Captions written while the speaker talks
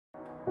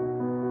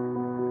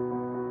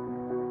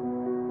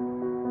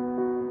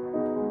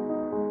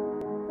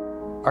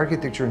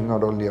Architecture is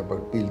not only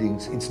about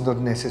buildings, it's not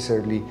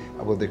necessarily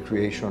about the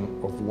creation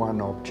of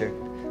one object,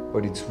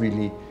 but it's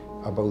really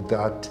about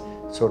that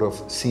sort of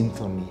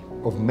symphony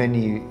of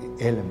many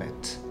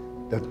elements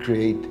that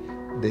create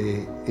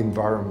the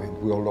environment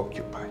we all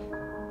occupy.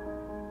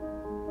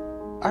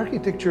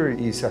 Architecture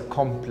is a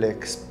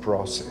complex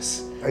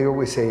process. I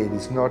always say it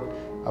is not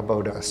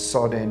about a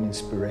sudden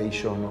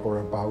inspiration or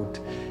about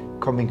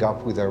coming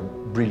up with a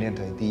brilliant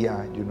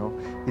idea, you know.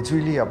 It's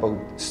really about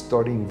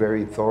studying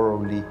very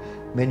thoroughly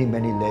many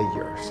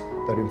layers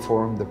that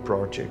inform the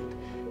project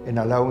and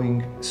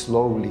allowing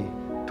slowly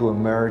to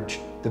emerge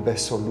the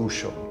best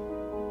solution.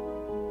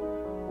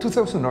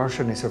 2000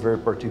 Ocean is a very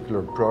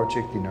particular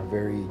project in a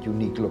very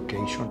unique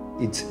location.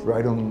 It's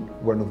right on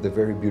one of the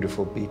very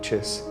beautiful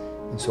beaches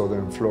in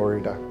southern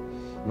Florida.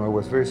 You know, I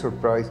was very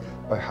surprised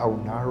by how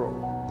narrow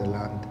the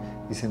land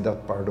is in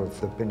that part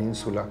of the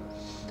peninsula,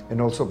 and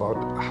also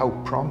about how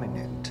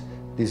prominent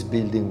this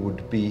building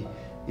would be.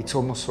 It's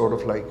almost sort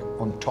of like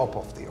on top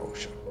of the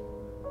ocean.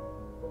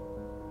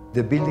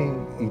 The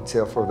building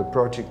itself, or the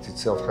project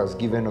itself, has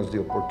given us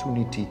the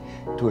opportunity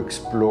to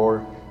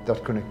explore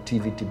that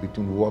connectivity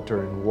between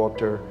water and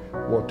water,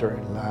 water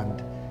and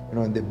land, you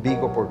know, and the big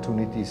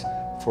opportunities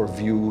for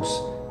views,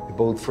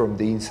 both from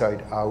the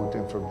inside out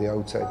and from the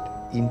outside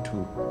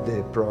into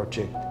the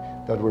project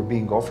that were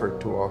being offered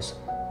to us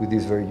with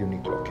this very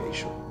unique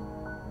location.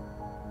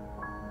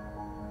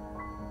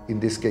 In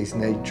this case,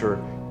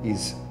 nature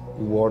is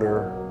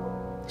water,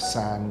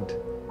 sand,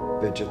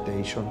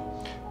 vegetation,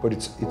 but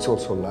it's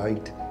also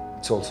light,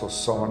 it's also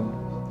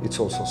sun, it's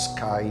also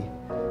sky,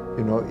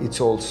 you know,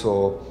 it's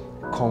also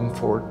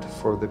comfort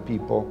for the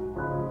people.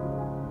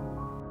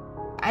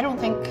 I don't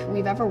think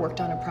we've ever worked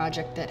on a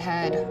project that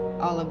had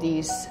all of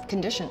these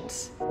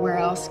conditions. Where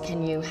else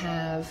can you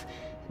have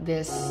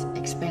this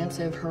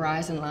expansive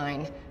horizon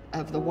line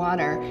of the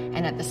water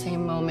and at the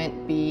same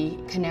moment be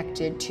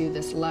connected to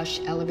this lush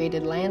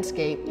elevated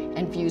landscape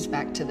and views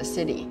back to the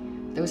city?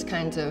 Those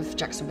kinds of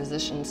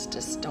juxtapositions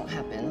just don't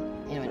happen,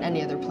 you know, in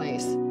any other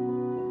place.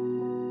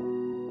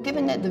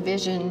 Given that the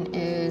vision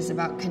is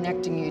about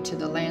connecting you to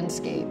the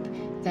landscape,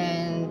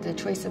 then the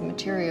choice of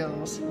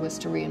materials was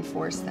to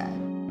reinforce that.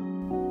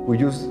 We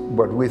use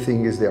what we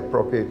think is the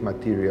appropriate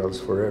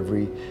materials for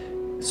every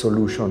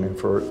solution and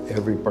for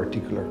every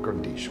particular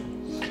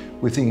condition.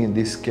 We think in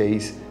this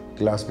case,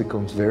 glass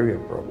becomes very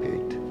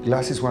appropriate.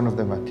 Glass is one of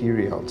the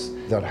materials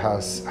that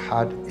has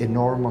had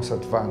enormous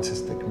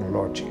advances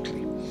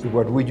technologically.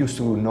 What we used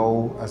to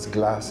know as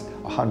glass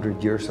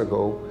 100 years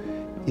ago,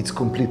 it's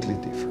completely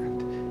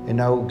different. And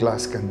now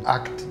glass can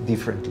act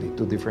differently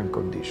to different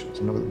conditions.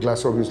 You know,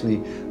 glass obviously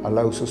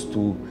allows us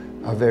to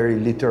a very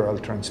literal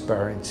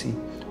transparency,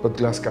 but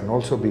glass can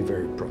also be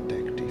very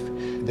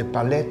protective. The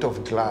palette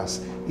of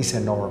glass is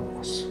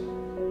enormous.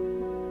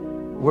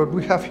 What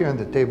we have here on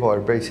the table are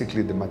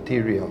basically the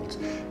materials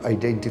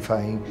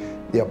identifying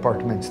the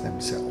apartments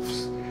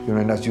themselves. You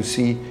know, and as you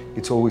see,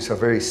 it's always a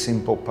very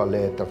simple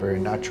palette, a very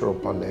natural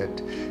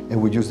palette,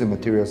 and we use the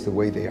materials the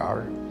way they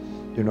are,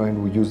 you know,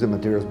 and we use the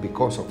materials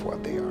because of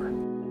what they are.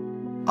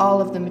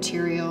 All of the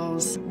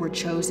materials were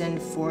chosen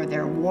for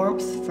their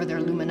warmth, for their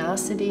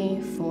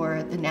luminosity,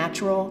 for the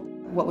natural.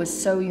 What was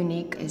so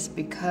unique is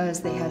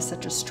because they have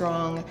such a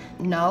strong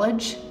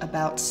knowledge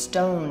about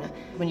stone.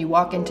 When you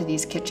walk into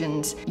these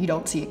kitchens, you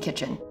don't see a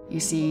kitchen. You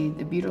see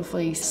the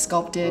beautifully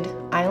sculpted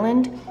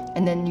island,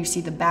 and then you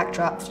see the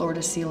backdrop floor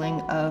to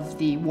ceiling of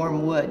the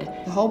warm wood.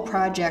 The whole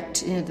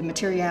project, you know, the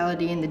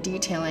materiality and the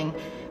detailing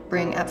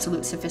bring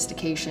absolute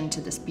sophistication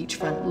to this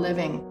beachfront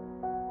living.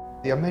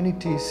 The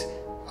amenities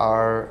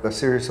are a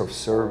series of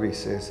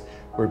services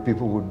where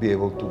people would be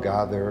able to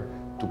gather,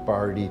 to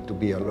party, to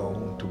be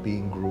alone, to be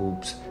in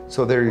groups.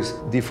 So there is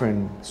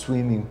different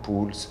swimming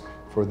pools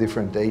for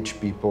different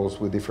age peoples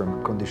with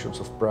different conditions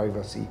of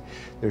privacy.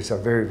 There's a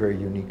very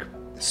unique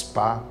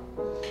spa.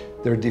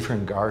 There are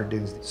different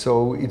gardens.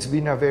 So it's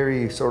been a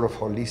very sort of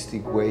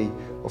holistic way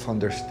of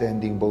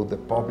understanding both the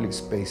public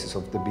spaces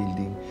of the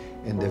building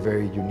and the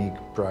very unique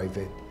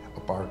private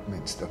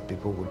apartments that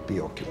people would be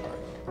occupying.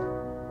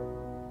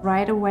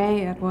 Right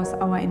away, it was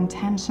our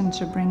intention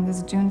to bring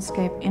this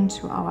dunescape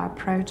into our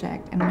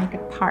project and make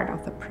it part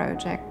of the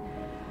project.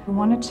 We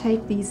want to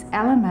take these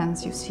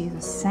elements, you see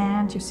the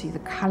sand, you see the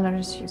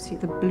colors, you see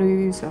the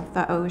blues of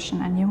the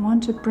ocean, and you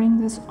want to bring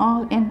this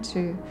all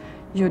into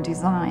your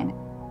design.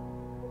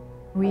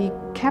 We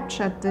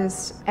captured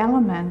this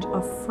element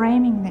of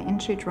framing the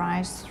entry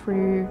drives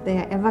through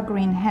their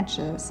evergreen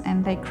hedges,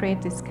 and they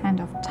create this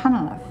kind of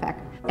tunnel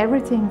effect.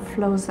 Everything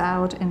flows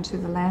out into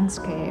the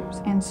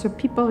landscapes, and so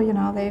people, you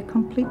know, they're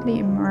completely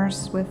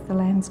immersed with the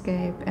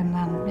landscape, and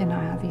then, you know,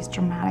 have these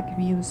dramatic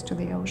views to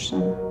the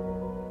ocean.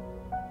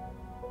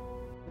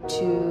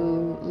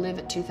 To live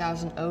at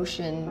 2000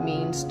 Ocean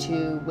means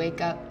to wake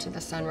up to the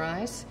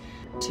sunrise,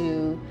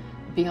 to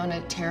be on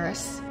a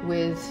terrace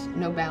with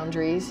no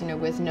boundaries, you know,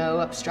 with no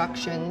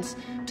obstructions,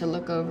 to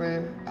look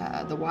over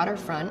the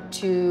waterfront,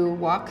 to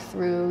walk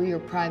through your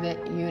private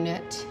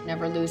unit,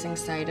 never losing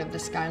sight of the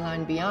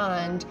skyline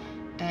beyond,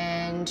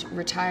 and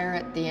retire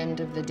at the end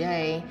of the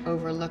day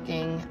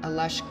overlooking a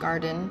lush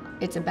garden.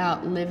 It's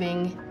about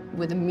living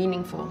with a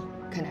meaningful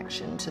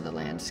connection to the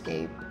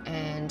landscape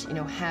and,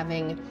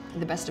 having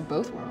the best of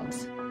both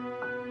worlds.